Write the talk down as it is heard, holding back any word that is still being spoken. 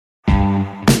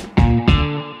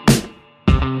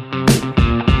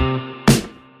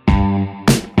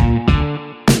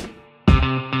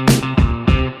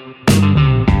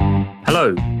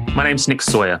name's Nick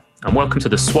Sawyer, and welcome to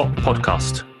the Swap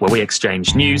Podcast, where we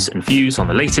exchange news and views on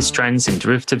the latest trends in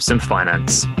derivatives and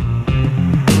finance.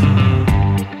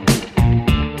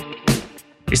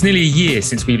 It's nearly a year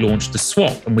since we launched the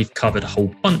Swap, and we've covered a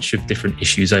whole bunch of different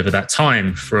issues over that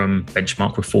time, from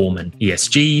benchmark reform and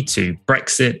ESG to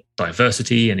Brexit,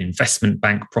 diversity and investment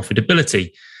bank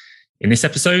profitability. In this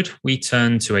episode, we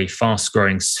turn to a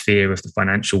fast-growing sphere of the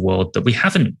financial world that we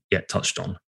haven't yet touched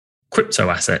on: crypto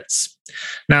assets.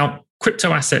 Now,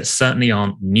 crypto assets certainly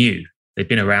aren't new. They've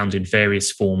been around in various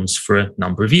forms for a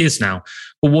number of years now.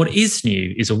 But what is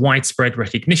new is a widespread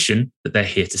recognition that they're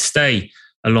here to stay,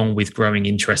 along with growing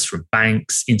interest from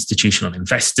banks, institutional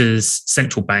investors,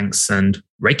 central banks, and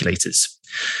regulators.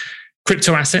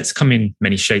 Crypto assets come in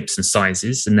many shapes and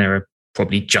sizes, and there are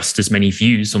probably just as many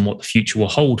views on what the future will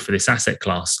hold for this asset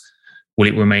class. Will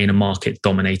it remain a market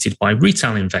dominated by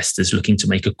retail investors looking to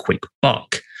make a quick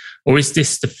buck? Or is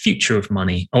this the future of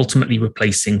money, ultimately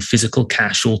replacing physical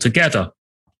cash altogether?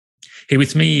 Here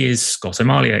with me is Scott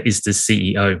O'Malley, ISDA's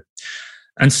CEO.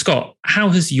 And Scott, how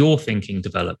has your thinking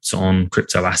developed on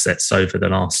crypto assets over the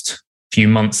last few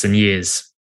months and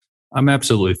years? I'm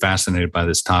absolutely fascinated by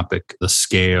this topic, the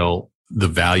scale, the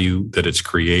value that it's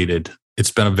created. It's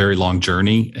been a very long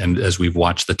journey. And as we've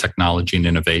watched the technology and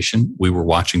innovation, we were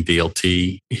watching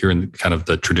DLT here in kind of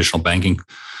the traditional banking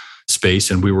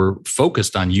space, and we were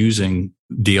focused on using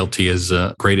DLT as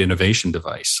a great innovation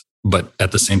device. But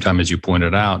at the same time, as you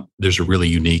pointed out, there's a really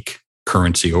unique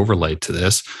currency overlay to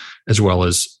this, as well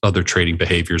as other trading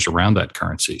behaviors around that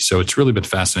currency. So it's really been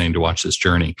fascinating to watch this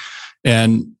journey.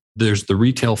 And there's the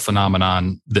retail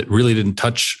phenomenon that really didn't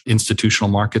touch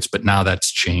institutional markets, but now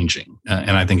that's changing.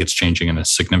 And I think it's changing in a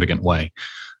significant way.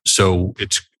 So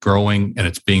it's growing and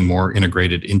it's being more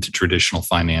integrated into traditional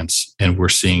finance. And we're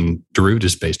seeing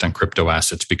derivatives based on crypto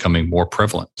assets becoming more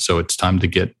prevalent. So it's time to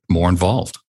get more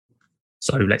involved.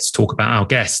 So let's talk about our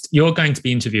guest. You're going to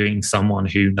be interviewing someone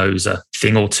who knows a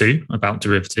thing or two about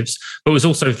derivatives, but was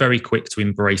also very quick to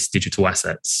embrace digital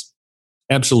assets.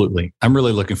 Absolutely. I'm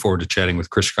really looking forward to chatting with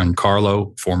Chris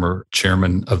Giancarlo, former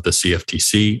chairman of the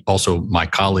CFTC, also my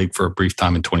colleague for a brief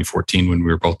time in 2014 when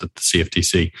we were both at the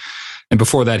CFTC. And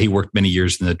before that, he worked many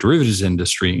years in the derivatives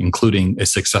industry, including a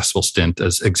successful stint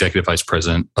as executive vice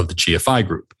president of the GFI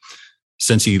Group.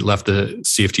 Since he left the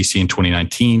CFTC in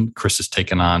 2019, Chris has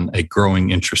taken on a growing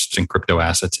interest in crypto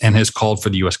assets and has called for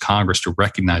the U.S. Congress to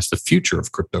recognize the future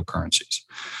of cryptocurrencies.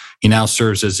 He now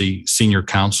serves as a senior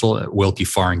counsel at Willkie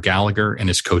Farr and Gallagher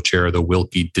and is co-chair of the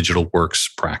Willkie Digital Works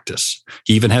practice.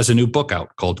 He even has a new book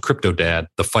out called Crypto Dad: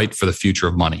 The Fight for the Future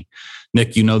of Money.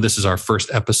 Nick, you know this is our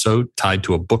first episode tied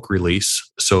to a book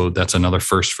release, so that's another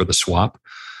first for the Swap.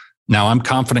 Now, I'm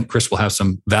confident Chris will have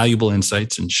some valuable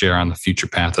insights and share on the future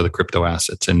path of the crypto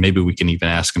assets, and maybe we can even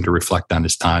ask him to reflect on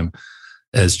his time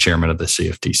as chairman of the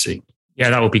CFTC. Yeah,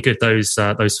 that would be good.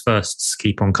 Those firsts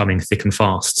keep on coming thick and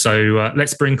fast. So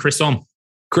let's bring Chris on.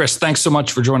 Chris, thanks so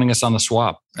much for joining us on the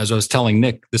Swap. As I was telling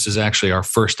Nick, this is actually our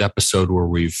first episode where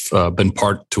we've been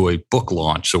part to a book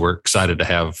launch. So we're excited to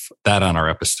have that on our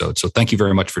episode. So thank you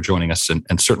very much for joining us,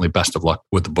 and certainly best of luck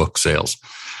with the book sales.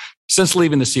 Since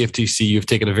leaving the CFTC, you've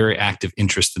taken a very active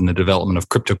interest in the development of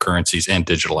cryptocurrencies and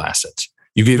digital assets.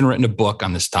 You've even written a book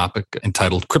on this topic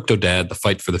entitled Crypto Dad: The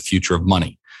Fight for the Future of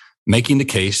Money, making the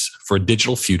case for a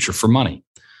digital future for money.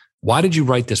 Why did you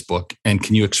write this book? And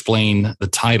can you explain the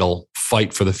title,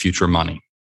 Fight for the Future of Money?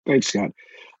 Thanks, Scott.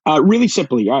 Really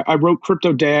simply, I wrote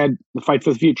Crypto Dad: The Fight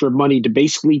for the Future of Money to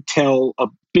basically tell a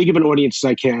big of an audience as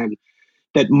I can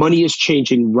that money is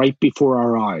changing right before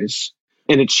our eyes.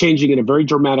 And it's changing in a very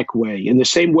dramatic way. In the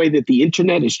same way that the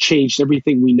internet has changed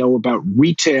everything we know about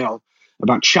retail,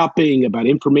 about shopping, about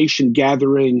information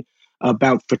gathering,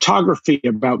 about photography,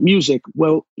 about music.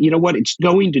 Well, you know what? It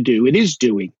is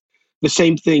doing the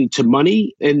same thing to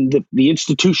money and the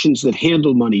institutions that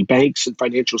handle money, banks and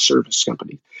financial service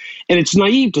companies. And it's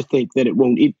naive to think that it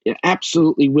won't. It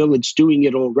absolutely will. It's doing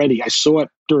it already. I saw it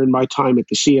during my time at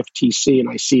the CFTC, and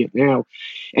I see it now.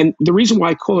 And the reason why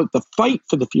I call it the fight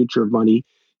for the future of money,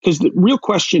 because the real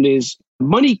question is,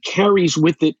 money carries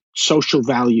with it social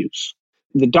values.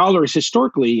 The dollar is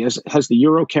historically, has the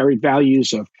euro carried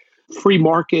values of free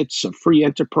markets, of free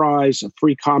enterprise, of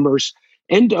free commerce,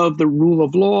 and of the rule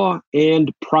of law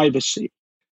and privacy.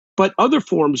 But other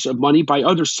forms of money by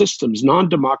other systems,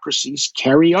 non-democracies,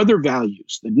 carry other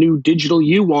values. The new digital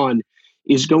yuan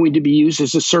is going to be used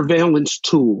as a surveillance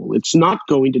tool. It's not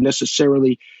going to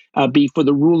necessarily be for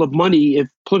the rule of money if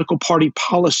political party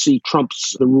policy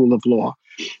trumps the rule of law.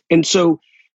 And so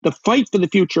The fight for the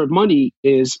future of money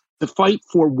is the fight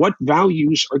for what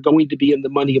values are going to be in the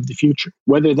money of the future,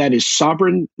 whether that is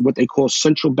sovereign, what they call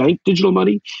central bank digital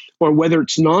money, or whether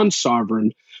it's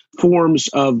non-sovereign forms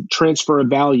of transfer of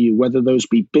value, whether those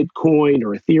be Bitcoin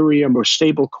or Ethereum or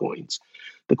stable coins.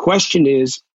 The question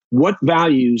is, what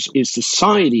values is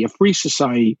society, a free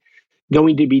society,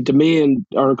 going to demand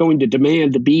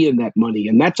to be in that money?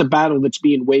 And that's a battle that's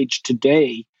being waged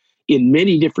today in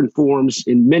many different forms,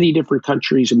 in many different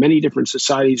countries, in many different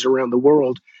societies around the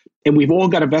world. And we've all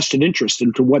got a vested interest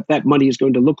into what that money is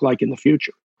going to look like in the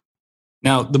future.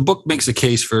 Now, the book makes a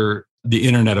case for the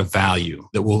Internet of Value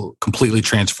that will completely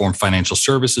transform financial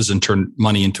services and turn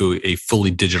money into a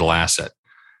fully digital asset.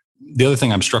 The other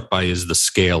thing I'm struck by is the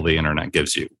scale the Internet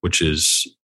gives you, which is,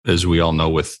 as we all know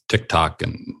with TikTok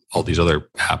and all these other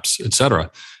apps, et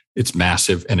cetera, it's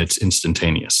massive and it's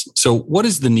instantaneous. So what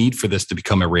is the need for this to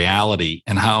become a reality,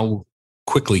 and how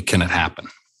quickly can it happen?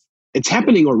 It's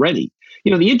happening already.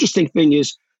 The interesting thing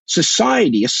is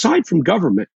society, aside from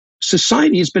government,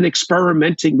 society has been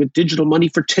experimenting with digital money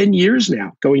for 10 years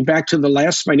now, going back to the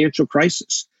last financial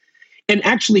crisis, and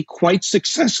actually quite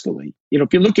successfully.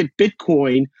 If you look at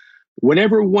Bitcoin,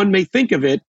 whatever one may think of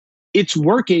it, it's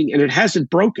working and it hasn't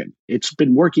broken. It's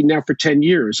been working now for 10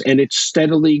 years and it's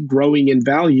steadily growing in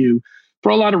value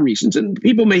for a lot of reasons. And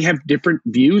people may have different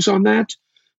views on that,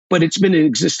 but it's been in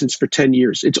existence for 10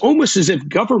 years. It's almost as if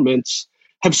governments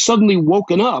have suddenly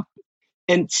woken up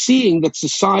and seeing that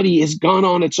society has gone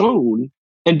on its own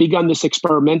and begun this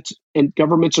experiment, and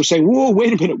governments are saying, whoa,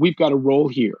 wait a minute, we've got a role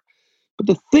here. But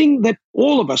the thing that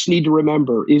all of us need to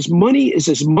remember is money is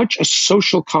as much a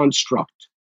social construct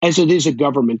as it is a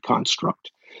government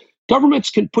construct.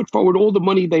 Governments can put forward all the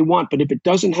money they want, but if it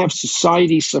doesn't have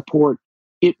society support,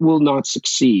 it will not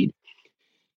succeed.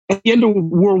 At the end of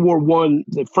World War I,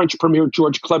 the French Premier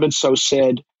Georges Clemenceau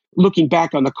said, looking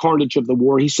back on the carnage of the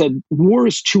war, he said, war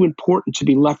is too important to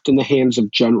be left in the hands of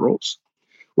generals.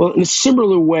 Well, in a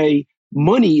similar way,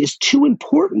 money is too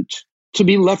important to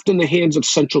be left in the hands of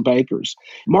central bankers.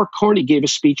 Mark Carney gave a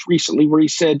speech recently where he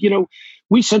said,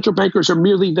 we central bankers are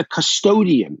merely the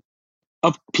custodian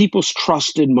of people's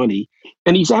trust in money.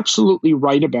 And he's absolutely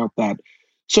right about that.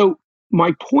 So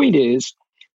my point is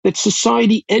that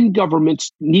society and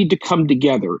governments need to come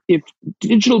together. If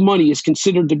digital money is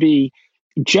considered to be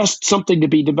just something to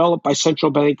be developed by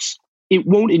central banks, it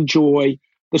won't enjoy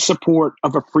the support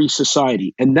of a free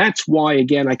society. And that's why,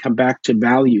 again, I come back to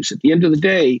values. At the end of the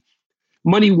day,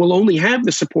 money will only have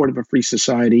the support of a free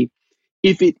society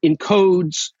if it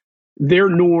encodes their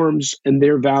norms and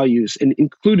their values. And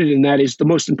included in that is the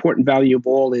most important value of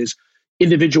all is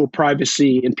individual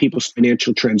privacy in people's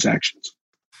financial transactions.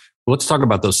 Let's talk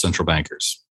about those central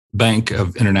bankers. Bank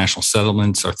of International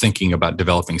Settlements are thinking about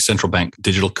developing central bank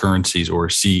digital currencies, or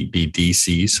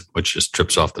CBDCs, which just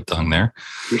trips off the tongue there.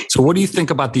 So what do you think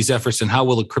about these efforts, and how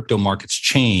will the crypto markets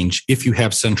change if you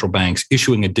have central banks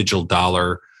issuing a digital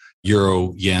dollar,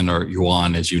 euro, yen, or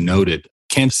yuan, as you noted?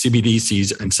 Can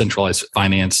CBDCs and centralized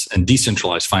finance and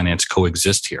decentralized finance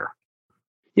coexist here?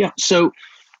 Yeah. So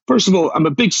first of all, I'm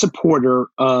a big supporter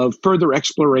of further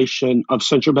exploration of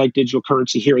central bank digital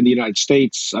currency here in the United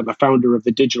States. I'm a founder of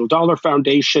the Digital Dollar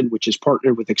Foundation, which is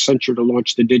partnered with Accenture to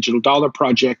launch the Digital Dollar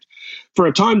Project. For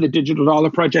a time, the Digital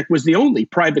Dollar Project was the only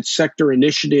private sector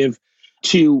initiative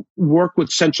to work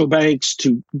with central banks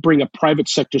to bring a private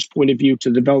sector's point of view to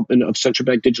the development of central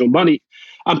bank digital money.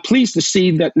 I'm pleased to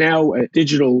see that now a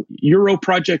digital euro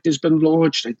project has been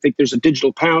launched. I think there's a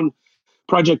digital pound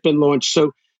project been launched.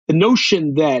 So the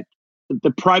notion that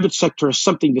the private sector has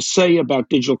something to say about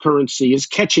digital currency is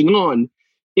catching on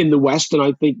in the West, and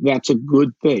I think that's a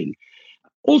good thing.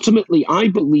 Ultimately, I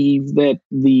believe that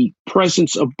the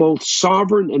presence of both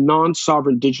sovereign and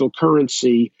non-sovereign digital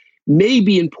currency may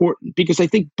be important because I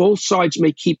think both sides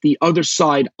may keep the other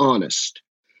side honest.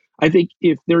 I think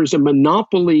if there is a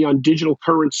monopoly on digital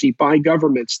currency by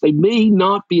governments, they may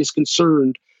not be as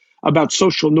concerned about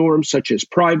social norms such as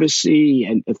privacy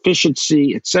and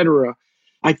efficiency, et cetera.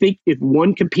 I think if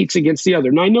one competes against the other,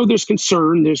 and I know there's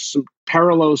concern, there's some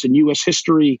parallels in U.S.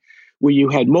 history where you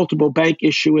had multiple bank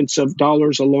issuance of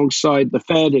dollars alongside the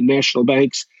Fed and national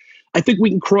banks. I think we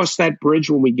can cross that bridge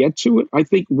when we get to it. I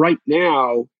think right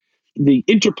now, the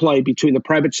interplay between the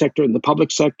private sector and the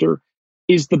public sector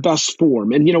is the best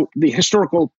form. And, the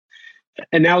historical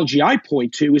analogy I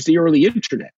point to is the early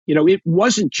internet. It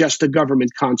wasn't just a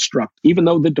government construct. Even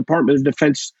though the Department of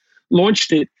Defense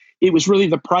launched it, it was really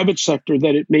the private sector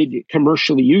that it made it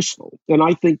commercially useful. And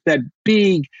I think that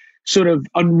big sort of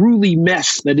unruly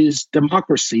mess that is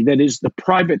democracy, that is the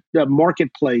private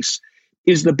marketplace,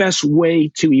 is the best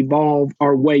way to evolve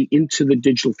our way into the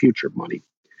digital future of money.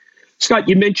 Scott,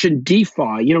 you mentioned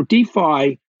DeFi.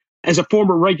 DeFi, as a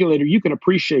former regulator, you can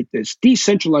appreciate this.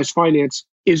 Decentralized finance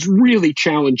is really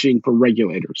challenging for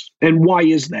regulators. And why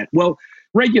is that? Well,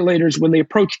 regulators, when they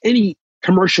approach any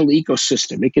commercial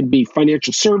ecosystem, it can be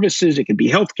financial services, it can be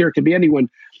healthcare, it can be anyone,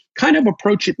 kind of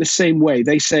approach it the same way.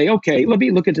 They say, okay, let me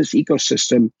look at this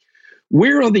ecosystem.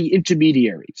 Where are the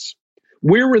intermediaries?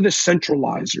 Where are the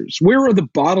centralizers? Where are the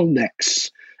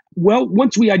bottlenecks? Well,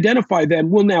 once we identify them,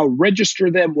 we'll now register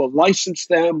them, we'll license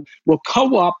them, we'll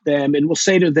co-opt them, and we'll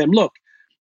say to them, look,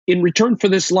 in return for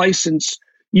this license,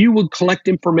 you will collect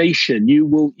information. You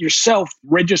will yourself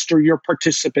register your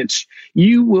participants.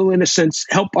 You will, in a sense,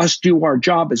 help us do our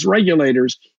job as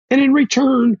regulators. And in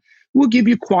return, we'll give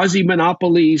you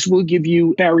quasi-monopolies. We'll give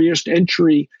you barriers to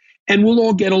entry, and we'll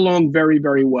all get along very,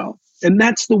 very well. And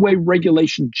that's the way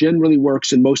regulation generally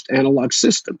works in most analog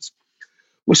systems.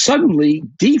 Well, suddenly,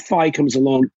 DeFi comes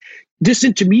along,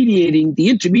 disintermediating the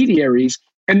intermediaries,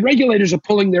 and regulators are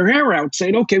pulling their hair out,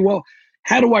 saying, okay, well,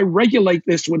 how do I regulate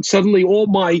this when suddenly all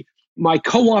my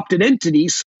co-opted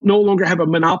entities no longer have a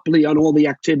monopoly on all the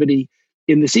activity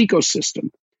in this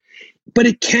ecosystem? But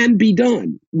it can be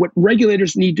done. What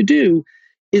regulators need to do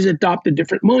is adopt a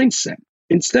different mindset.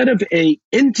 Instead of an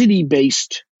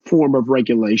entity-based form of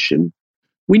regulation,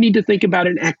 we need to think about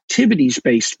an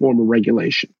activities-based form of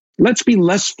regulation. Let's be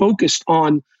less focused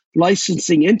on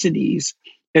licensing entities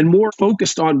and more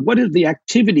focused on what are the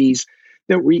activities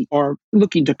that we are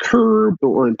looking to curb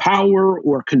or empower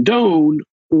or condone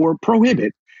or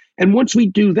prohibit. And once we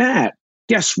do that,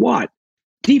 guess what?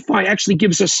 DeFi actually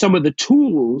gives us some of the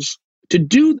tools to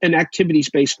do an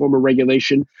activities-based form of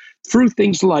regulation through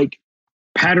things like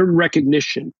pattern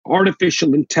recognition,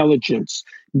 artificial intelligence,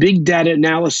 big data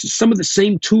analysis, some of the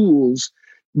same tools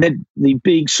that the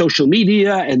big social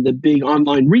media and the big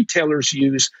online retailers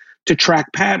use to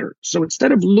track patterns. So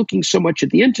instead of looking so much at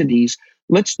the entities,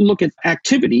 let's look at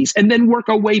activities and then work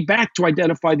our way back to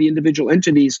identify the individual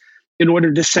entities in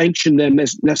order to sanction them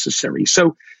as necessary.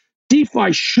 So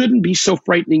DeFi shouldn't be so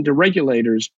frightening to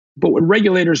regulators, but what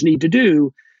regulators need to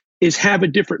do is have a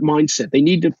different mindset. They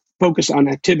need to focus on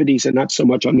activities and not so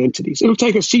much on entities. It'll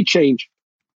take a sea change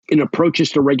in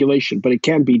approaches to regulation, but it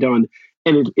can be done,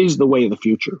 and it is the way of the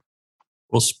future.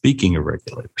 Well, speaking of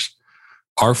regulators,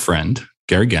 our friend,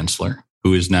 Gary Gensler,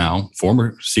 who is now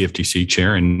former CFTC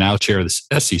chair and now chair of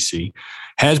the SEC,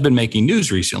 has been making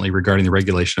news recently regarding the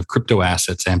regulation of crypto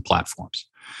assets and platforms.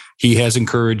 He has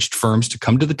encouraged firms to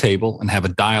come to the table and have a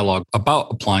dialogue about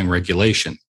applying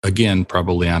regulation. Again,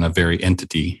 probably on a very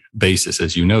entity basis,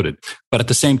 as you noted. But at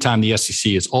the same time, the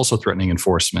SEC is also threatening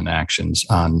enforcement actions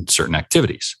on certain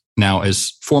activities. Now,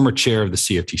 as former chair of the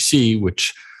CFTC,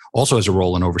 which also has a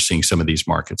role in overseeing some of these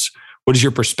markets, what is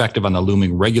your perspective on the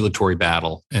looming regulatory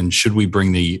battle? And should we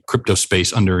bring the crypto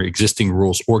space under existing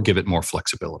rules or give it more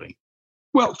flexibility?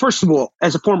 Well, first of all,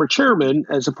 as a former chairman,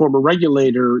 as a former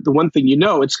regulator, the one thing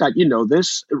and Scott, you know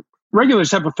this,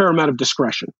 regulators have a fair amount of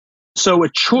discretion. So a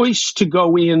choice to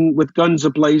go in with guns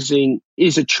a-blazing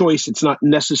is a choice. It's not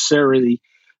necessarily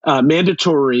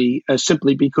mandatory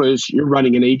simply because you're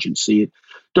running an agency.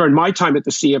 During my time at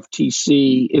the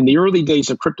CFTC, in the early days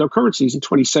of cryptocurrencies in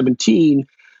 2017,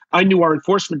 I knew our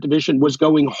enforcement division was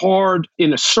going hard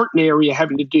in a certain area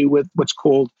having to do with what's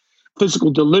called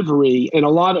physical delivery. And a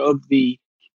lot of the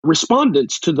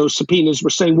respondents to those subpoenas were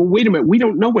saying, well, wait a minute, we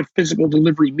don't know what physical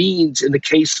delivery means in the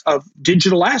case of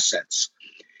digital assets.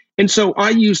 And so I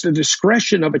used the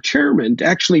discretion of a chairman to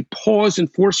actually pause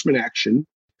enforcement action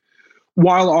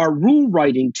while our rule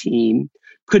writing team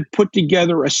could put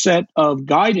together a set of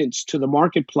guidance to the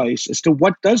marketplace as to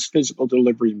what does physical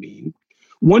delivery mean.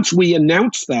 Once we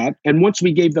announced that, and once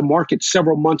we gave the market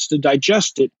several months to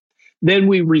digest it, then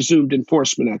we resumed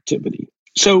enforcement activity.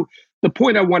 So the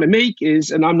point I want to make is,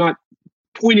 and I'm not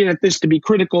pointing at this to be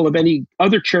critical of any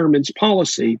other chairman's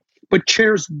policy, but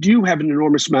chairs do have an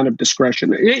enormous amount of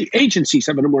discretion. Agencies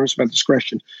have an enormous amount of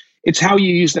discretion. It's how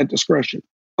you use that discretion.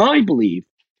 I believe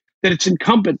that it's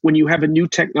incumbent when you have a new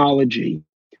technology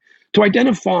to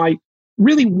identify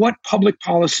really what public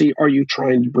policy are you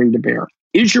trying to bring to bear.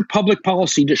 Is your public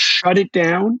policy to shut it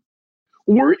down?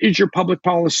 Or is your public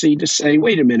policy to say,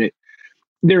 wait a minute,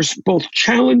 there's both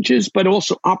challenges but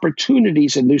also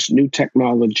opportunities in this new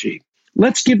technology.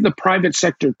 Let's give the private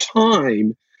sector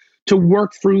time to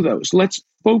work through those. Let's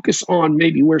focus on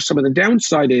maybe where some of the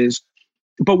downside is,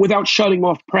 but without shutting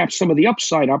off perhaps some of the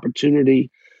upside opportunity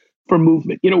for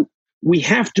movement. We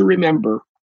have to remember,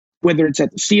 whether it's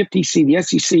at the CFTC, the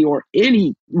SEC, or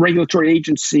any regulatory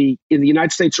agency in the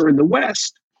United States or in the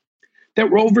West, that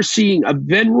we're overseeing a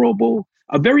venerable,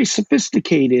 a very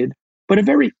sophisticated, but a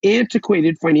very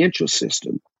antiquated financial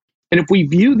system. And if we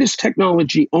view this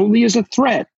technology only as a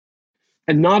threat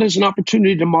and not as an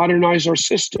opportunity to modernize our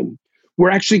system,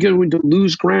 we're actually going to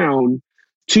lose ground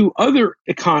to other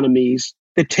economies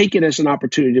that take it as an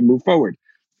opportunity to move forward.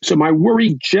 So my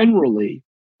worry generally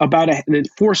about an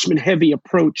enforcement-heavy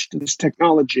approach to this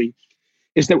technology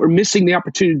is that we're missing the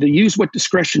opportunity to use what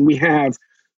discretion we have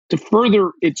to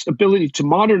further its ability to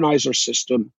modernize our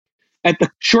system at the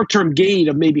short-term gain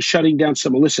of maybe shutting down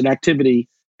some illicit activity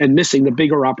and missing the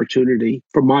bigger opportunity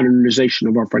for modernization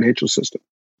of our financial system.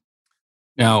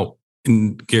 Now,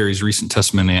 in Gary's recent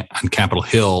testimony on Capitol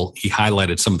Hill, he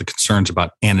highlighted some of the concerns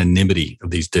about anonymity of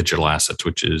these digital assets,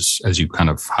 which is, as you kind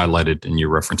of highlighted in your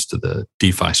reference to the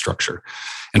DeFi structure.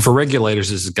 And for regulators,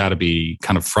 this has got to be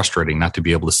kind of frustrating not to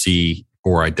be able to see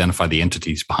or identify the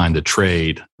entities behind the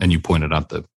trade. And you pointed out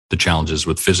the challenges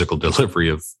with physical delivery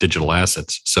of digital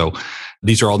assets. So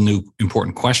these are all new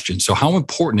important questions. So how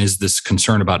important is this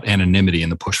concern about anonymity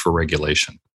and the push for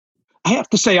regulation? I have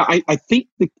to say, I think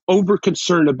the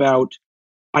over-concern about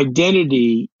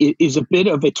identity is a bit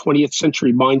of a 20th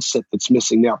century mindset that's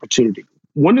missing the opportunity.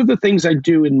 One of the things I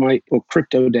do in my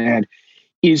Crypto Dad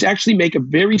is actually make a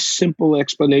very simple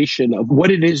explanation of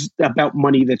what it is about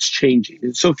money that's changing.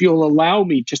 And so if you'll allow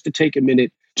me just to take a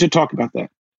minute to talk about that.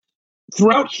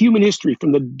 Throughout human history,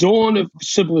 from the dawn of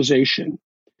civilization,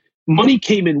 money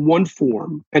came in one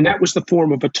form, and that was the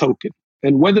form of a token.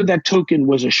 And whether that token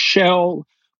was a shell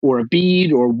or a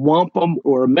bead or wampum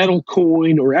or a metal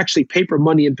coin or actually paper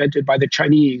money invented by the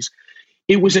Chinese,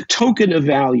 it was a token of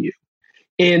value.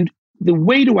 And the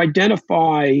way to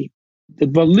identify the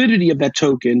validity of that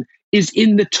token is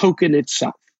in the token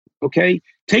itself, okay?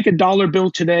 Take a dollar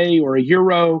bill today or a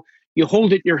euro, you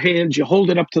hold it in your hands, you hold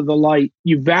it up to the light,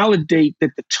 you validate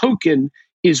that the token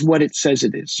is what it says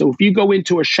it is. So if you go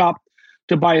into a shop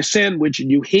to buy a sandwich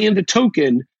and you hand a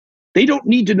token, they don't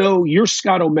need to know you're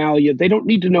Scott O'Malley. They don't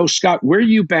need to know, Scott, where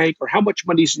you bank or how much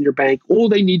money's in your bank. All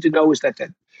they need to know is that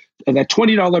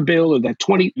 $20 bill or that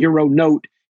 20 euro note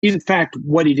is in fact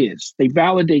what it is. They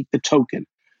validate the token.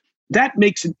 That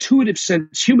makes intuitive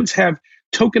sense. Humans have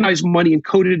tokenized money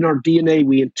encoded in our DNA.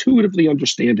 We intuitively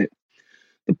understand it.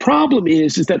 The problem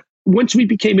is that once we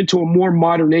became into a more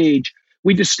modern age,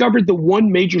 we discovered the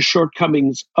one major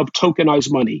shortcomings of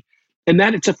tokenized money, and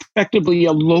that it's effectively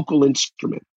a local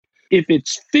instrument. If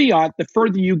it's fiat, the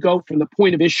further you go from the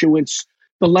point of issuance,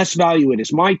 the less value it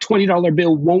is. My $20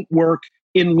 bill won't work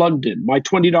in London. My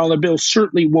 $20 bill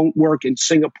certainly won't work in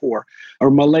Singapore or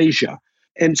Malaysia.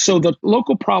 And so the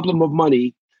local problem of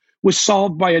money was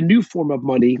solved by a new form of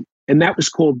money, and that was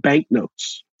called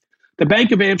banknotes. The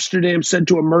Bank of Amsterdam said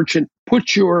to a merchant,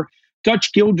 put your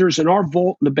Dutch guilders in our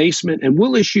vault in the basement, and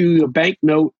we'll issue you a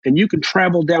banknote, and you can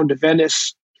travel down to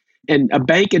Venice, and a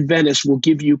bank in Venice will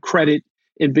give you credit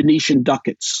in Venetian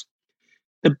ducats.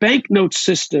 The banknote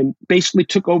system basically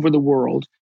took over the world,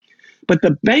 but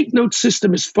the banknote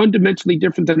system is fundamentally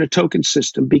different than a token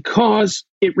system because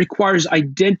it requires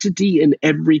identity in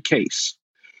every case.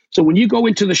 So when you go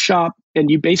into the shop and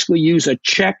you basically use a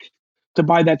check to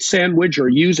buy that sandwich or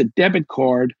use a debit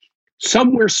card,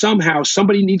 somewhere, somehow,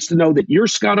 somebody needs to know that you're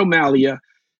Scott O'Malley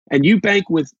and you bank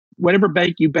with whatever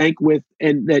bank you bank with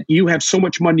and that you have so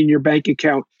much money in your bank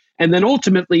account. And then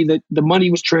ultimately that the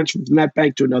money was transferred from that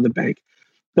bank to another bank.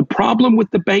 The problem with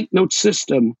the banknote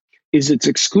system is it's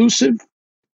exclusive.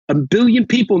 1 billion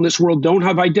people in this world don't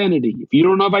have identity. If you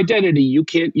don't have identity, you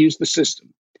can't use the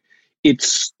system.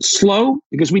 It's slow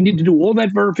because we need to do all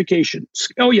that verification.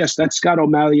 Oh, yes, that's Scott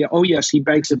O'Malley. Oh, yes, he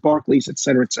banks at Barclays, et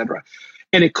cetera, et cetera.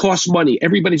 And it costs money.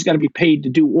 Everybody's got to be paid to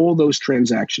do all those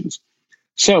transactions.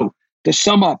 So to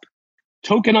sum up,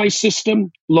 tokenized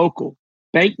system, local.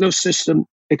 Banknote system,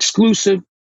 exclusive.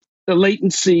 The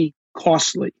latency,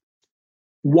 costly.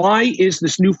 Why is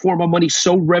this new form of money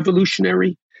so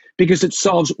revolutionary? Because it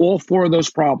solves all four of those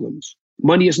problems.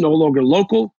 Money is no longer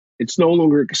local. It's no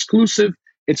longer exclusive.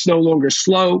 It's no longer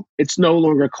slow. It's no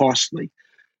longer costly.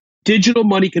 Digital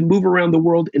money can move around the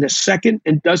world in a second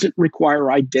and doesn't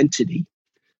require identity.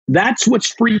 That's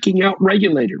what's freaking out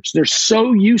regulators. They're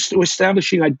so used to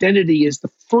establishing identity as the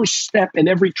first step in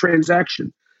every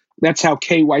transaction. That's how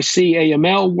KYC,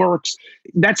 AML works.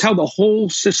 That's how the whole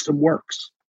system works.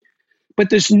 But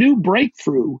this new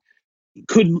breakthrough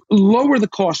could lower the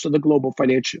cost of the global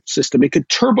financial system. It could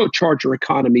turbocharge our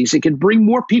economies. It could bring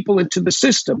more people into the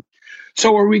system.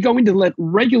 So are we going to let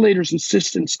regulators'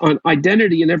 insistence on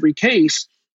identity in every case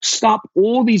stop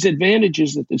all these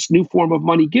advantages that this new form of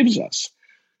money gives us?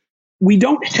 We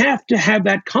don't have to have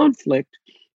that conflict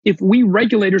if we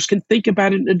regulators can think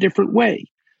about it in a different way.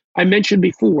 I mentioned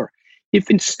before, if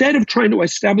instead of trying to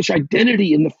establish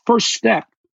identity in the first step,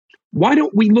 Why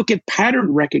don't we look at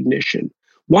pattern recognition?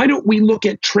 Why don't we look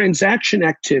at transaction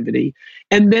activity?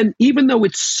 And then, even though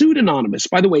it's pseudonymous,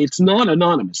 by the way, it's not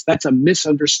anonymous. That's a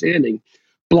misunderstanding.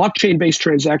 Blockchain-based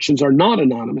transactions are not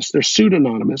anonymous. They're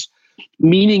pseudonymous,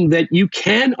 meaning that you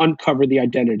can uncover the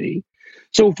identity.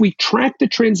 So if we track the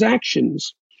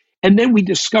transactions and then we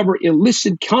discover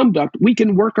illicit conduct, we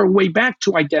can work our way back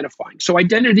to identifying. So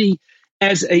identity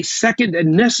as a second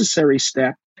and necessary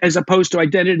step, as opposed to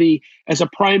identity as a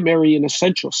primary and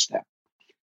essential step.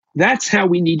 That's how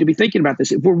we need to be thinking about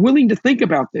this. If we're willing to think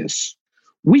about this,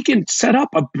 we can set up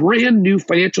a brand new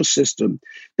financial system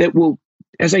that will,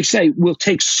 as I say, will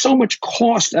take so much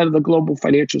cost out of the global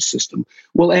financial system,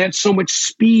 will add so much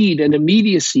speed and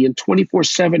immediacy and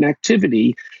 24/7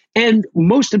 activity, and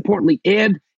most importantly,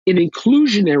 add an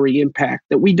inclusionary impact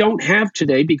that we don't have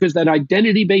today, because that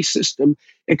identity-based system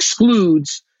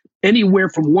excludes anywhere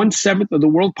from 1/7 of the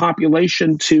world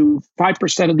population to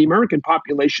 5% of the American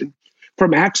population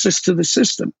from access to the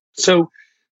system. So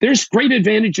there's great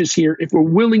advantages here if we're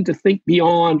willing to think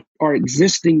beyond our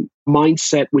existing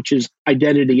mindset, which is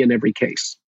identity in every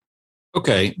case.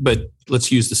 Okay, but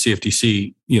let's use the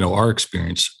CFTC, our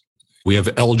experience. We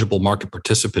have eligible market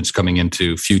participants coming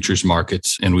into futures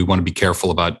markets, and we want to be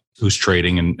careful about who's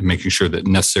trading and making sure that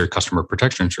necessary customer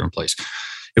protections are in place.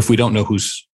 If we don't know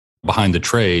who's behind the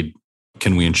trade,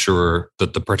 can we ensure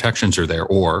that the protections are there,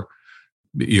 or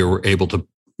you're able to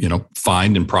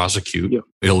find and prosecute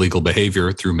illegal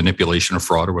behavior through manipulation or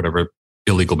fraud or whatever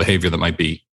illegal behavior that might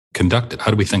be conducted?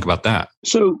 How do we think about that?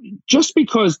 So just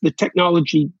because the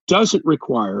technology doesn't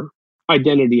require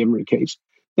identity in every case,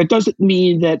 that doesn't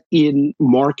mean that in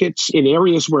markets, in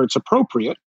areas where it's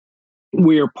appropriate,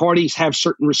 where parties have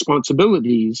certain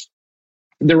responsibilities,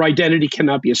 their identity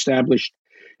cannot be established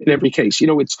in every case.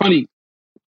 It's funny,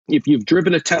 if you've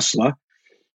driven a Tesla,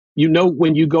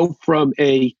 when you go from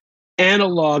a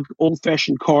analog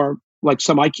old-fashioned car, like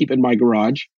some I keep in my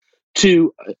garage,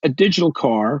 to a digital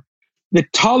car, the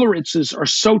tolerances are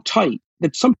so tight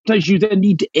that sometimes you then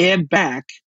need to add back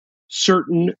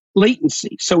certain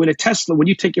latency. So in a Tesla, when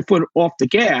you take your foot off the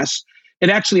gas, it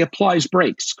actually applies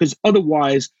brakes, because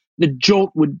otherwise the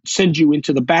jolt would send you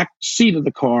into the back seat of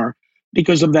the car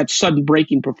because of that sudden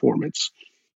braking performance.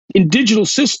 In digital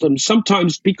systems,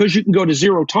 sometimes because you can go to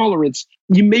zero tolerance,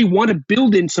 you may want to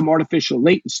build in some artificial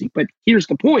latency. But here's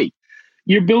the point.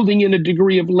 You're building in a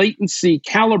degree of latency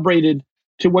calibrated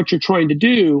to what you're trying to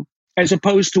do, as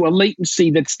opposed to a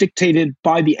latency that's dictated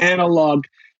by the analog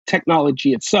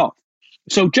technology itself.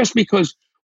 So just because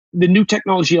the new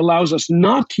technology allows us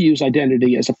not to use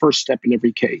identity as a first step in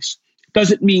every case,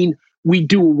 doesn't mean we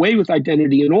do away with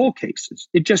identity in all cases.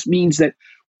 It just means that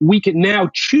we can now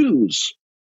choose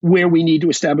where we need to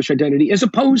establish identity, as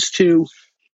opposed to,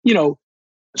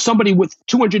 somebody with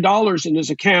 $200 in his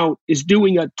account is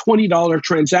doing a $20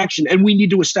 transaction and we need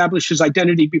to establish his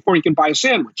identity before he can buy a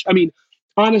sandwich. I mean,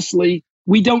 honestly,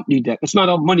 we don't need that. It's not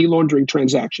a money laundering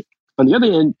transaction. On the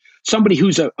other hand, somebody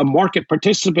who's a market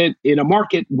participant in a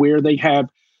market where they have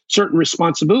certain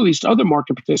responsibilities to other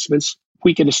market participants,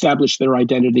 we can establish their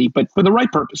identity, but for the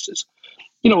right purposes.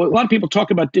 A lot of people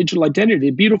talk about digital identity.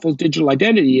 The beautiful digital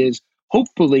identity is,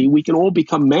 hopefully, we can all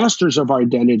become masters of our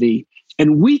identity,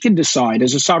 and we can decide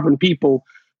as a sovereign people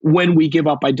when we give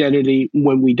up identity,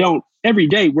 when we don't. Every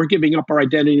day, we're giving up our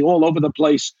identity all over the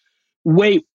place,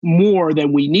 way more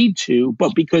than we need to,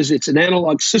 but because it's an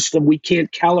analog system, we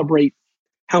can't calibrate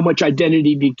how much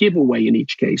identity to give away in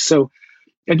each case. So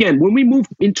again, when we move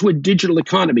into a digital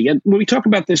economy, and when we talk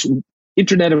about this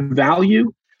Internet of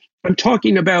Value, I'm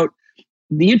talking about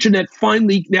the internet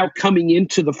finally now coming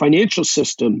into the financial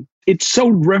system. It's so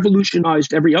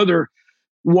revolutionized every other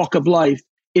walk of life.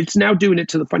 It's now doing it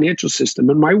to the financial system.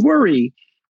 And my worry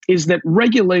is that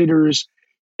regulators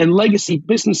and legacy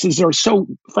businesses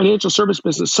financial service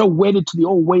business, so wedded to the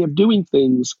old way of doing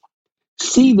things,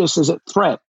 see this as a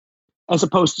threat as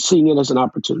opposed to seeing it as an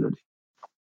opportunity.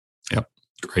 Yep,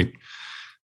 great.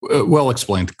 Well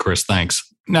explained, Chris. Thanks.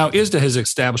 Now, ISDA has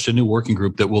established a new working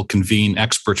group that will convene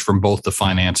experts from both the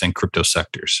finance and crypto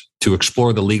sectors to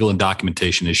explore the legal and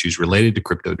documentation issues related to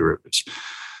crypto derivatives.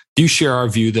 Do you share our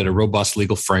view that a robust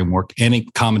legal framework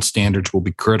and common standards will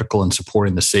be critical in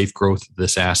supporting the safe growth of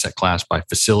this asset class by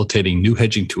facilitating new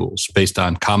hedging tools based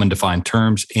on common defined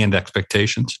terms and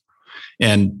expectations?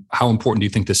 And how important do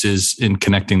you think this is in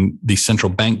connecting the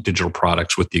central bank digital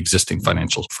products with the existing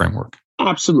financial framework?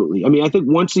 Absolutely. I mean, I think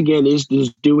once again, ISDA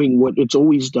is doing what it's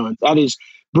always done. That is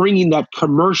bringing that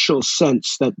commercial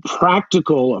sense, that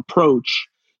practical approach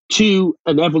to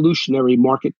an evolutionary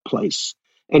marketplace.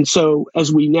 And so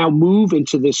as we now move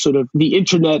into this sort of the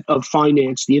internet of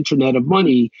finance, the internet of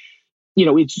money,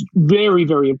 it's very,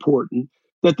 very important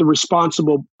that the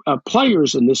responsible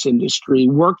players in this industry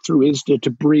work through ISDA to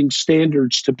bring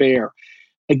standards to bear.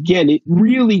 Again, it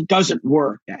really doesn't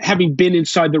work. Having been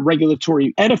inside the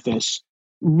regulatory edifice,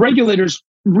 regulators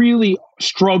really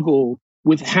struggle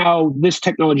with how this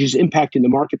technology is impacting the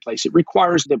marketplace. It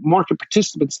requires the market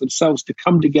participants themselves to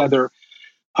come together,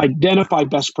 identify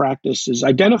best practices,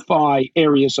 identify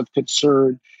areas of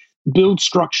concern, build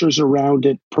structures around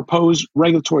it, propose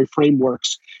regulatory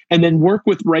frameworks, and then work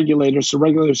with regulators so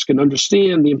regulators can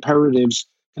understand the imperatives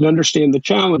and understand the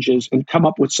challenges and come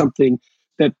up with something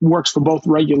that works for both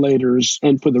regulators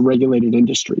and for the regulated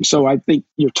industry. So I think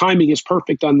your timing is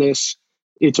perfect on this.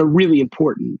 It's a really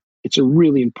important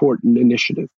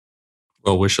initiative.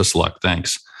 Well, wish us luck.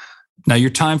 Thanks. Now,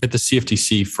 your time at the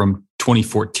CFTC from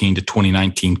 2014 to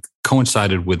 2019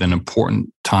 coincided with an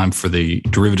important time for the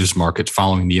derivatives market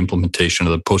following the implementation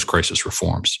of the post-crisis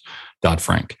reforms,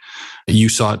 Dodd-Frank. You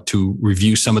sought to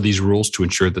review some of these rules to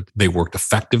ensure that they worked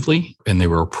effectively and they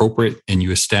were appropriate, and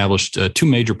you established two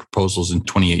major proposals in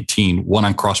 2018, one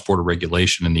on cross-border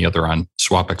regulation and the other on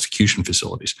swap execution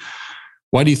facilities.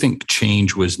 Why do you think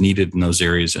change was needed in those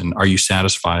areas, and are you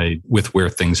satisfied with where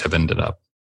things have ended up?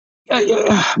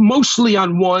 Mostly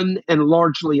on one and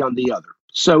largely on the other.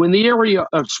 So in the area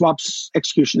of swaps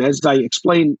execution, as I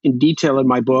explained in detail in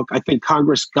my book, I think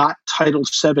Congress got Title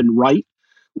VII right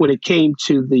when it came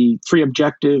to the three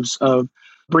objectives of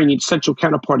bringing central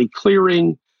counterparty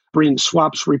clearing, bringing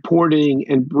swaps reporting,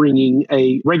 and bringing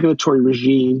a regulatory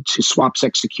regime to swaps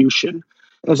execution.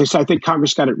 As I said, I think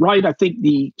Congress got it right. I think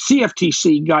the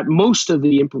CFTC got most of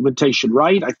the implementation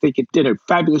right. I think it did a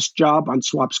fabulous job on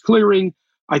swaps clearing.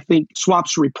 I think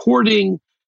swaps reporting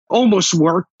almost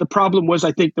worked. The problem was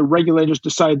I think the regulators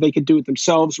decided they could do it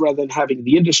themselves rather than having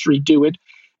the industry do it.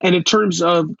 And in terms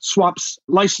of swaps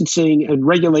licensing and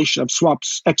regulation of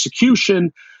swaps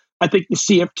execution, I think the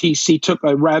CFTC took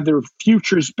a rather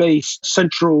futures-based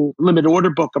central limit order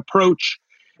book approach.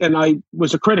 And I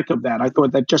was a critic of that. I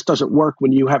thought that just doesn't work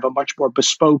when you have a much more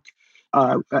bespoke,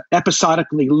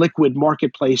 episodically liquid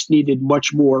marketplace needed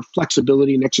much more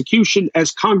flexibility and execution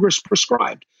as Congress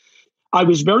prescribed. I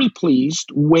was very pleased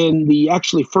when the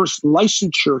actually first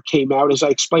licensure came out, as I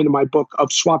explained in my book,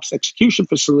 of swaps execution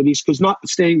facilities, because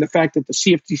notwithstanding the fact that the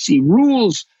CFTC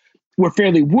rules were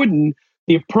fairly wooden,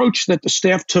 the approach that the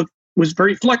staff took was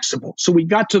very flexible. So we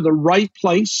got to the right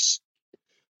place,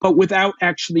 but without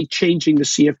actually changing the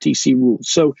CFTC rules.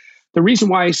 So the reason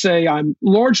why I say I'm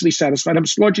largely satisfied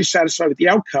with the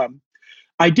outcome.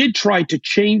 I did try to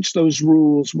change those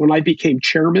rules when I became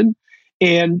chairman.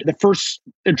 And the first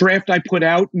draft I put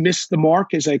out missed the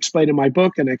mark, as I explained in my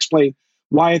book, and I explained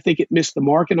why I think it missed the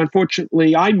mark. And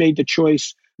unfortunately, I made the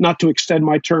choice not to extend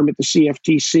my term at the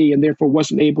CFTC and therefore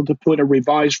wasn't able to put a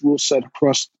revised rule set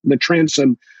across the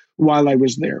transom while I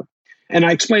was there. And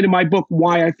I explained in my book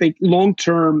why I think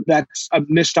long-term that's a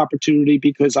missed opportunity,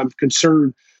 because I'm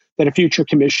concerned that a future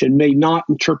commission may not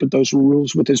interpret those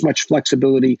rules with as much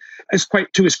flexibility as,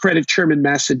 quite to his credit, Chairman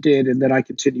Massa did, and that I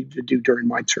continued to do during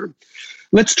my term.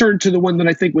 Let's turn to the one that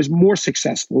I think was more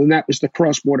successful, and that was the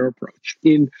cross-border approach.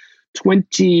 In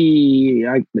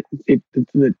the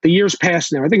years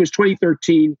past now, I think it was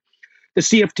 2013, the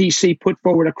CFTC put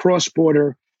forward a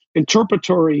cross-border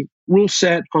interpretatory rule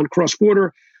set on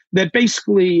cross-border that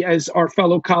basically, as our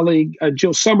fellow colleague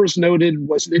Jill Summers noted,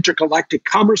 was an intergalactic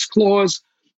commerce clause.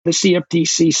 The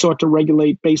CFTC sought to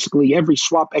regulate basically every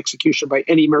swap execution by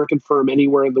any American firm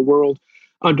anywhere in the world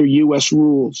under U.S.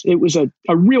 rules. It was a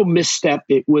real misstep.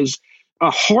 It was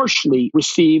harshly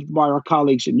received by our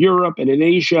colleagues in Europe and in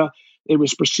Asia. It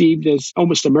was perceived as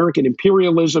almost American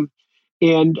imperialism,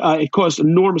 and it caused an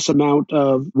enormous amount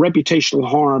of reputational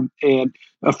harm and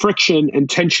friction and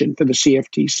tension for the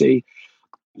CFTC.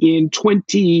 In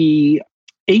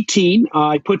 2018,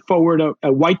 I put forward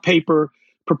a white paper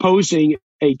proposing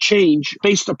a change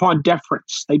based upon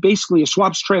deference. Basically,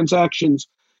 swaps transactions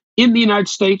in the United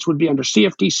States would be under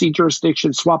CFTC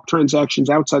jurisdiction. Swap transactions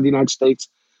outside the United States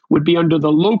would be under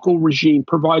the local regime,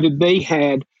 provided they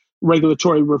had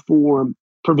regulatory reform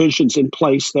provisions in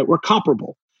place that were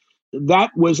comparable. That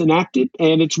was enacted,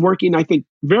 and it's working, I think,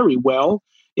 very well.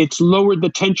 It's lowered the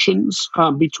tensions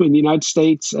between the United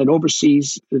States and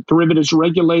overseas derivatives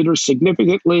regulators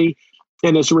significantly.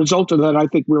 And as a result of that, I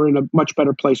think we're in a much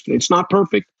better place today. It's not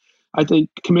perfect. I think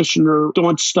Commissioner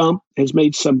Dawn Stump has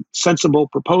made some sensible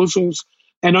proposals.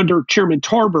 And under Chairman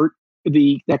Tarbert,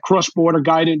 that cross-border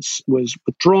guidance was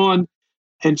withdrawn.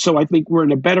 And so I think we're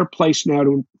in a better place now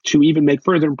to even make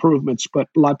further improvements, but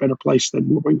a lot better place than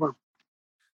where we were.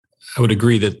 I would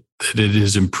agree that it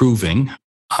is improving.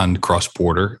 on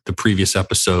cross-border. The previous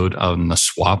episode on the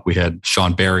swap, we had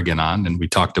Sean Berrigan on, and we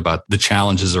talked about the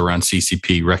challenges around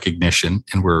CCP recognition,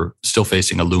 and we're still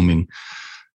facing a looming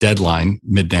deadline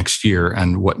mid-next year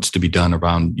and what's to be done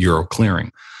around Euro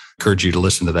clearing. Encourage you to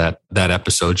listen to that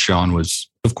episode. Sean was,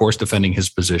 of course, defending his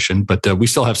position, but we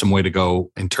still have some way to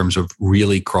go in terms of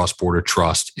really cross-border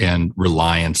trust and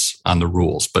reliance on the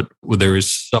rules. But there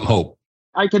is some hope.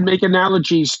 I can make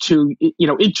analogies to,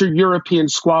 inter-European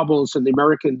squabbles, and the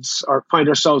Americans find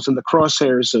ourselves in the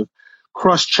crosshairs of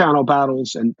cross-channel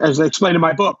battles. And as I explain in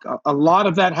my book, a lot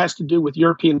of that has to do with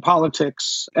European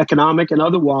politics, economic and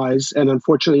otherwise. And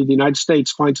unfortunately, the United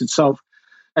States finds itself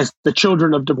as the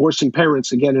children of divorcing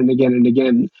parents again and again and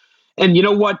again. And you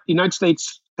know what? The United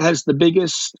States has the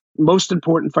biggest, most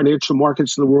important financial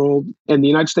markets in the world. And the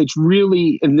United States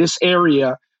really, in this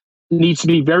area, needs to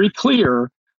be very clear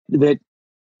that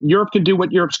Europe can do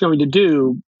what Europe's going to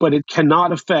do, but it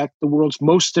cannot affect the world's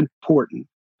most important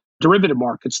derivative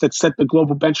markets that set the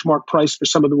global benchmark price for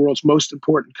some of the world's most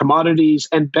important commodities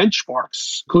and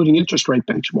benchmarks, including interest rate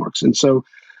benchmarks. And so,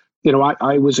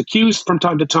 I was accused from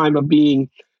time to time of being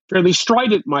fairly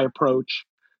strident in my approach.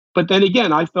 But then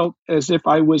again, I felt as if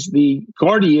I was the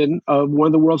guardian of one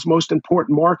of the world's most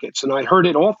important markets. And I heard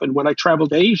it often when I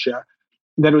traveled to Asia,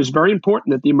 that it was very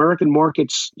important that the American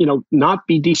markets, not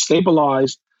be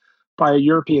destabilized by a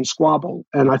European squabble.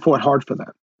 And I fought hard for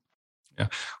that. Yeah.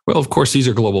 Well, of course, these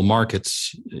are global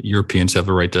markets. Europeans have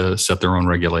the right to set their own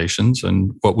regulations.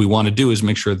 And what we want to do is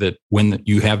make sure that when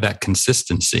you have that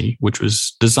consistency, which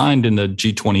was designed in the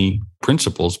G20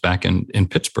 principles back in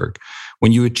Pittsburgh,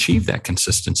 when you achieve that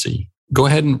consistency, go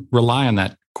ahead and rely on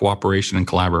that cooperation and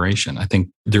collaboration. I think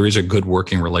there is a good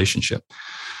working relationship.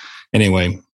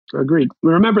 Anyway. Agreed.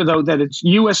 Remember, though, that it's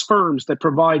U.S. firms that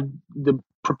provide the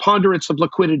preponderance of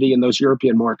liquidity in those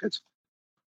European markets.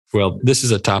 Well, this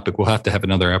is a topic we'll have to have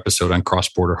another episode on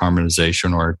cross-border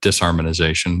harmonization or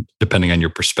disharmonization, depending on your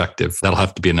perspective. That'll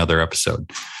have to be another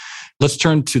episode. Let's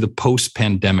turn to the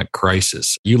post-pandemic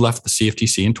crisis. You left the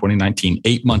CFTC in 2019,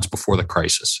 8 months before the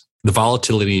crisis. The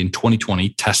volatility in 2020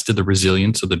 tested the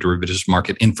resilience of the derivatives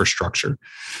market infrastructure.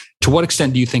 To what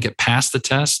extent do you think it passed the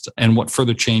test, and what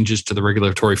further changes to the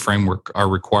regulatory framework are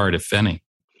required, if any?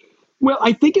 Well,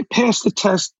 I think it passed the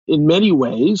test in many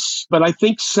ways, but I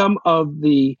think some of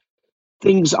the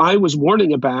things I was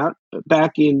warning about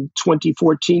back in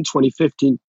 2014,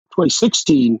 2015,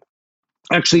 2016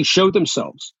 actually showed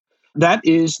themselves. That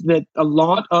is that a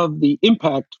lot of the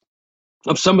impact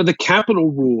of some of the capital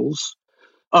rules,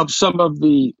 of some of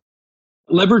the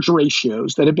leverage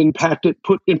ratios that have been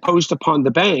imposed upon the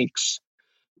banks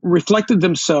reflected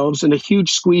themselves in a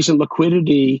huge squeeze in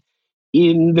liquidity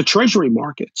in the treasury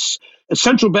markets.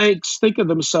 Central banks think of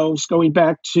themselves, going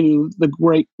back to the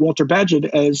great Walter Bagehot,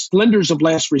 as lenders of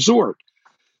last resort.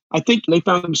 I think they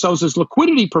found themselves as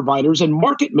liquidity providers and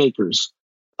market makers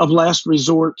of last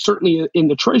resort, certainly in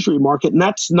the treasury market. And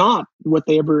that's not what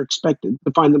they ever expected,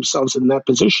 to find themselves in that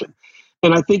position.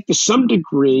 And I think to some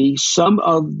degree, some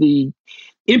of the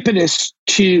impetus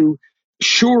to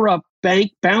shore up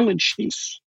bank balance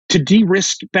sheets, to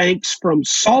de-risk banks from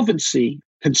solvency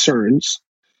concerns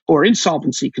or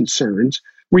insolvency concerns,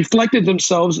 reflected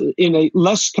themselves in a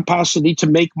less capacity to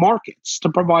make markets, to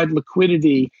provide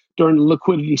liquidity during the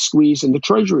liquidity squeeze in the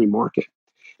treasury market.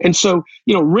 And so,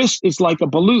 risk is like a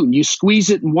balloon. You squeeze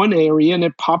it in one area and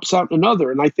it pops out in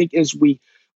another. And I think as we,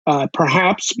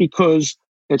 perhaps because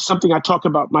it's something I talk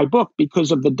about in my book,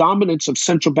 because of the dominance of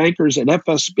central bankers at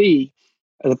FSB,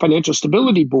 the Financial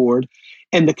Stability Board,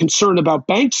 and the concern about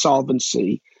bank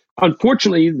solvency,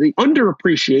 unfortunately, the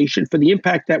underappreciation for the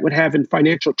impact that would have in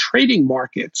financial trading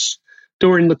markets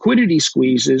during liquidity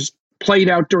squeezes played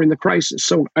out during the crisis.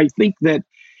 So I think that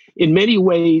in many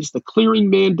ways, the clearing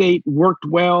mandate worked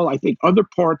well. I think other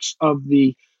parts of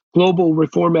the global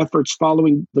reform efforts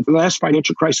following the last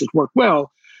financial crisis worked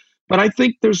well. But I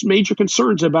think there's major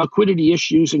concerns about liquidity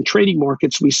issues in trading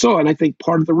markets we saw. And I think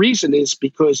part of the reason is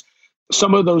because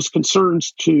some of those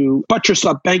concerns to buttress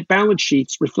up bank balance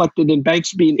sheets reflected in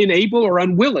banks being unable or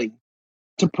unwilling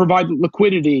to provide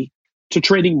liquidity to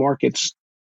trading markets.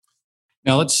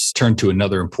 Now let's turn to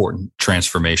another important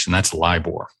transformation. That's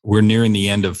LIBOR. We're nearing the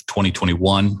end of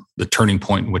 2021, the turning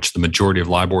point in which the majority of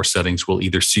LIBOR settings will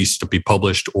either cease to be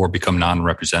published or become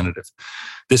non-representative.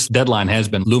 This deadline has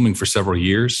been looming for several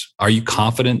years. Are you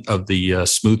confident of the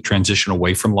smooth transition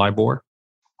away from LIBOR?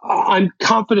 I'm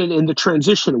confident in the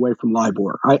transition away from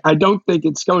LIBOR. I don't think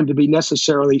it's going to be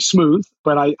necessarily smooth,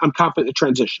 but I'm confident in the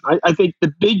transition. I think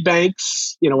the big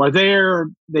banks, are there.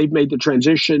 They've made the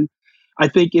transition. I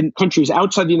think in countries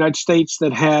outside the United States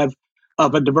that have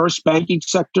of a diverse banking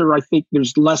sector. I think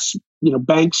there's less,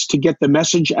 banks to get the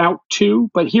message out to.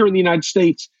 But here in the United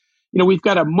States, we've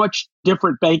got a much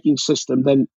different banking system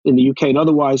than in the UK. And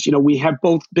otherwise, we have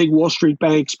both big Wall Street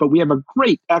banks, but we have a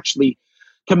great, actually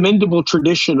commendable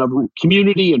tradition of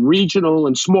community and regional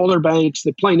and smaller banks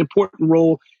that play an important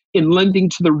role in lending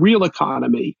to the real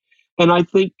economy. And I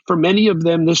think for many of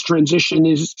them, this transition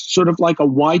is sort of like a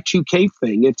Y2K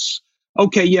thing. It's,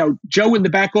 okay, Joe in the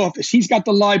back office, he's got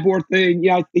the LIBOR thing.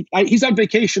 Yeah, he's on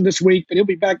vacation this week, but he'll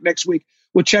be back next week.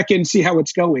 We'll check in and see how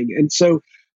it's going. And so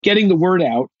getting the word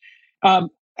out. I'm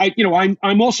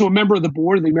also a member of the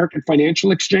board of the American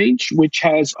Financial Exchange, which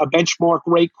has a benchmark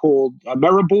rate called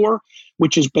Ameribor,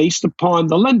 which is based upon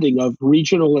the lending of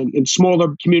regional and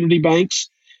smaller community banks.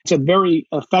 It's a very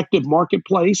effective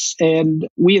marketplace. And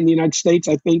we in the United States,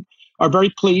 I think, are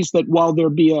very pleased that while there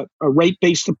be a rate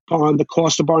based upon the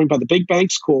cost of borrowing by the big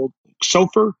banks called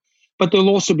SOFR, but there'll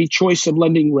also be choice of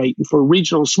lending rate. And for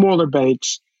regional smaller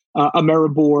banks,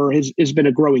 Ameribor has been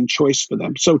a growing choice for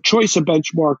them. So choice of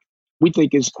benchmark, we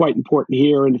think, is quite important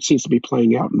here, and it seems to be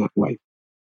playing out in that way.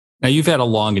 Now, you've had a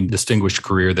long and distinguished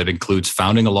career that includes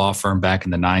founding a law firm back in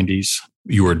the 90s.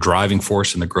 You were a driving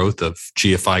force in the growth of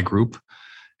GFI Group,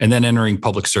 and then entering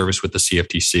public service with the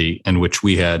CFTC, in which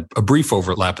we had a brief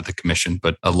overlap at the commission,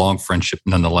 but a long friendship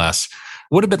nonetheless.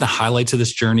 What have been the highlights of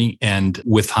this journey? And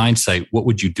with hindsight, what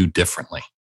would you do differently?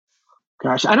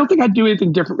 Gosh, I don't think I'd do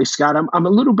anything differently, Scott. I'm a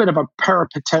little bit of a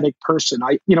peripatetic person.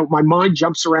 My mind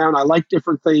jumps around. I like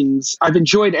different things. I've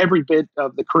enjoyed every bit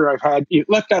of the career I've had. You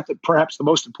left out perhaps the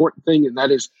most important thing, and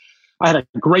that is I had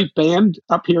a great band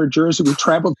up here in Jersey. We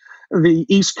traveled the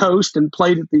East Coast and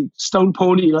played at the Stone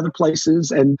Pony and other places.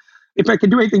 And if I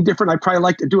could do anything different, I'd probably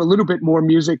like to do a little bit more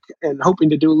music and hoping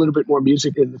to do a little bit more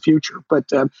music in the future. But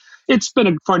it's been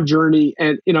a fun journey.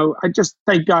 And, I just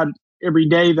thank God every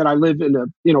day that I live in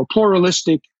a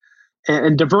pluralistic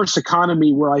and diverse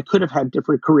economy where I could have had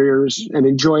different careers and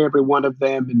enjoy every one of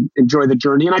them and enjoy the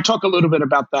journey. And I talk a little bit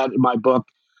about that in my book.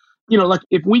 Like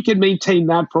if we can maintain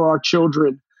that for our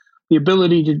children, the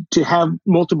ability to have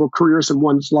multiple careers in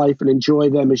one's life and enjoy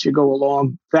them as you go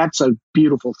along, that's a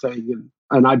beautiful thing.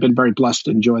 And I've been very blessed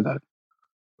to enjoy that.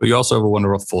 Well, you also have a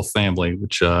wonderful family,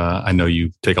 which I know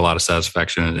you take a lot of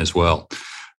satisfaction in as well.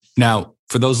 Now,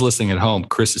 for those listening at home,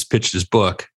 Chris has pitched his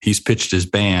book, he's pitched his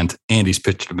band, and he's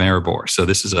pitched Ameribor. So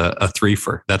this is a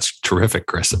threefer. That's terrific,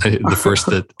 Chris. The first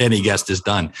that any guest has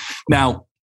done. Now,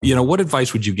 what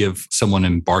advice would you give someone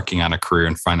embarking on a career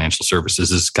in financial services?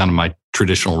 This is kind of my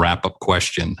traditional wrap-up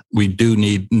question. We do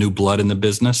need new blood in the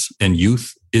business, and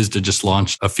youth is to just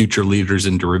launch a future leaders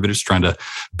in derivatives, trying to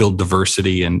build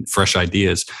diversity and fresh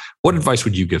ideas. What advice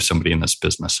would you give somebody in this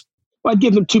business? Well, I'd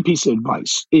give them two pieces of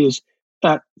advice.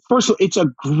 First of all, it's a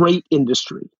great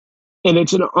industry. And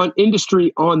it's an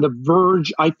industry on the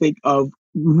verge, I think, of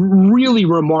really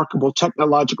remarkable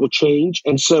technological change.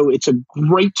 And so it's a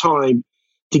great time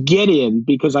to get in,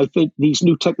 because I think these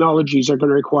new technologies are going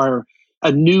to require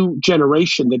a new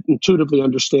generation that intuitively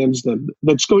understands them,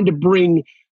 that's going to bring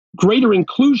greater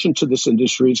inclusion to this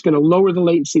industry. It's going to lower the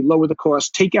latency, lower the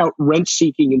cost, take out rent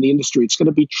seeking in the industry. It's going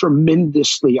to be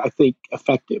tremendously, I think,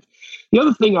 effective. The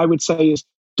other thing I would say is,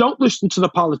 don't listen to the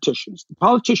politicians. The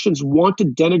politicians want to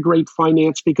denigrate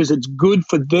finance because it's good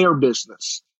for their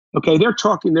business. Okay, they're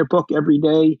talking their book every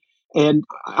day. And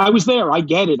I was there. I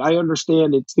get it. I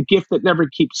understand. It's the gift that never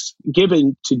keeps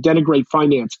giving to denigrate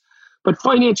finance. But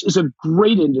finance is a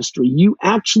great industry. You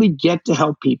actually get to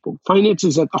help people. Finance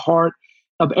is at the heart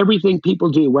of everything people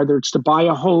do, whether it's to buy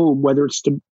a home, whether it's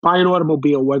to buy an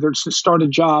automobile, whether it's to start a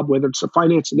job, whether it's to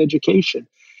finance an education.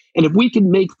 And if we can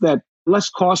make that less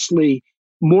costly,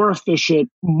 more efficient,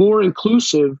 more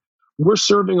inclusive, we're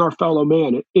serving our fellow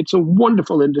man. It's a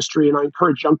wonderful industry, and I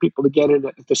encourage young people to get in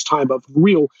it at this time of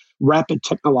real rapid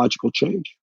technological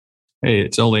change. Hey,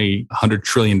 it's only $100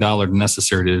 trillion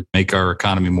necessary to make our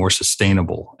economy more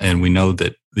sustainable. And we know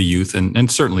that the youth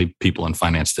and certainly people in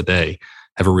finance today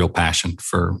have a real passion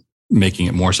for making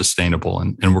it more sustainable.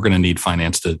 And we're going to need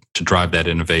finance to drive that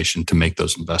innovation, to make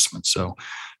those investments. So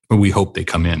we hope they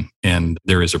come in, and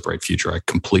there is a bright future. I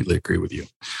completely agree with you.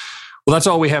 Well, that's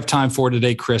all we have time for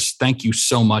today, Chris. Thank you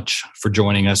so much for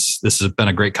joining us. This has been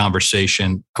a great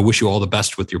conversation. I wish you all the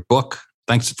best with your book.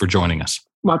 Thanks for joining us.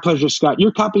 My pleasure, Scott.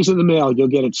 Your copy's in the mail. You'll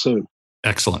get it soon.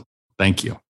 Excellent. Thank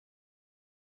you.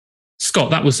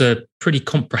 Scott, that was a pretty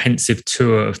comprehensive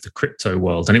tour of the crypto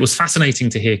world, and it was fascinating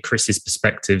to hear Chris's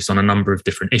perspectives on a number of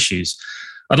different issues.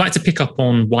 I'd like to pick up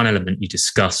on one element you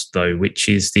discussed, though, which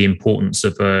is the importance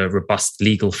of a robust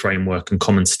legal framework and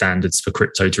common standards for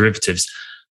crypto derivatives.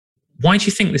 Why do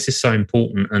you think this is so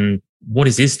important, and what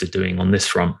is ISDA doing on this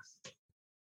front?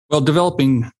 Well,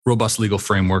 developing robust legal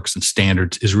frameworks and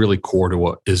standards is really core to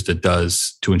what ISDA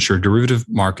does to ensure derivative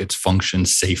markets function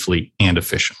safely and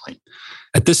efficiently.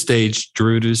 At this stage,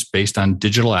 derivatives based on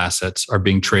digital assets are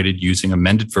being traded using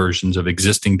amended versions of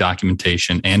existing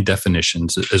documentation and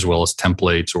definitions, as well as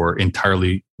templates or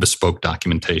entirely bespoke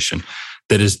documentation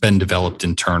that has been developed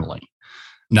internally.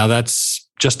 Now, that's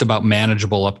just about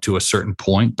manageable up to a certain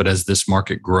point, but as this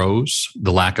market grows,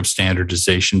 the lack of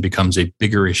standardization becomes a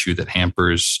bigger issue that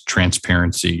hampers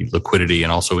transparency, liquidity,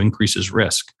 and also increases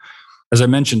risk. As I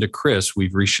mentioned to Chris,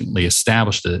 we've recently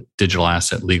established a digital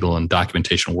asset legal and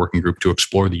documentation working group to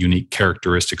explore the unique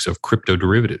characteristics of crypto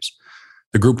derivatives.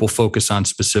 The group will focus on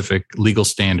specific legal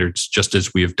standards, just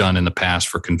as we have done in the past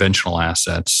for conventional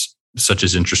assets, such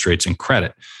as interest rates and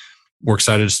credit. We're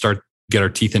excited to get our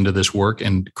teeth into this work,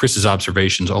 and Chris's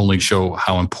observations only show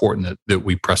how important that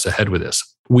we press ahead with this.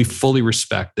 We fully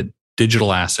respect that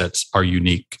digital assets are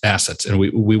unique assets, and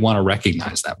we want to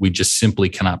recognize that. We just simply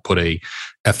cannot put a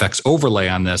FX overlay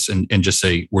on this and just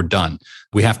say we're done.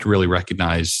 We have to really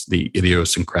recognize the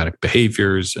idiosyncratic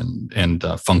behaviors and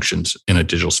functions in a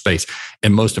digital space.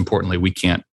 And most importantly, we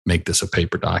can't make this a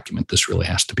paper document. This really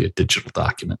has to be a digital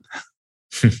document.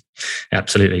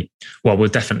 Absolutely. Well, we'll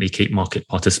definitely keep market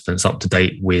participants up to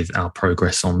date with our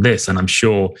progress on this. And I'm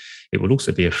sure it will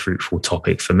also be a fruitful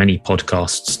topic for many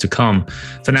podcasts to come.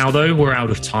 For now, though, we're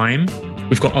out of time.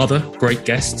 We've got other great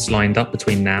guests lined up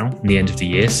between now and the end of the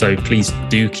year. So please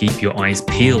do keep your eyes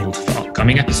peeled for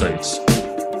upcoming episodes.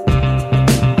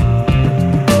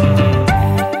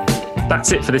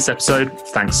 That's it for this episode.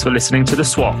 Thanks for listening to The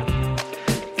Swap.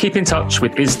 Keep in touch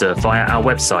with ISDA via our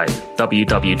website,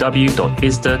 www.isda.org,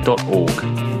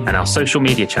 and our social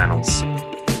media channels.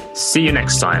 See you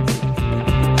next time.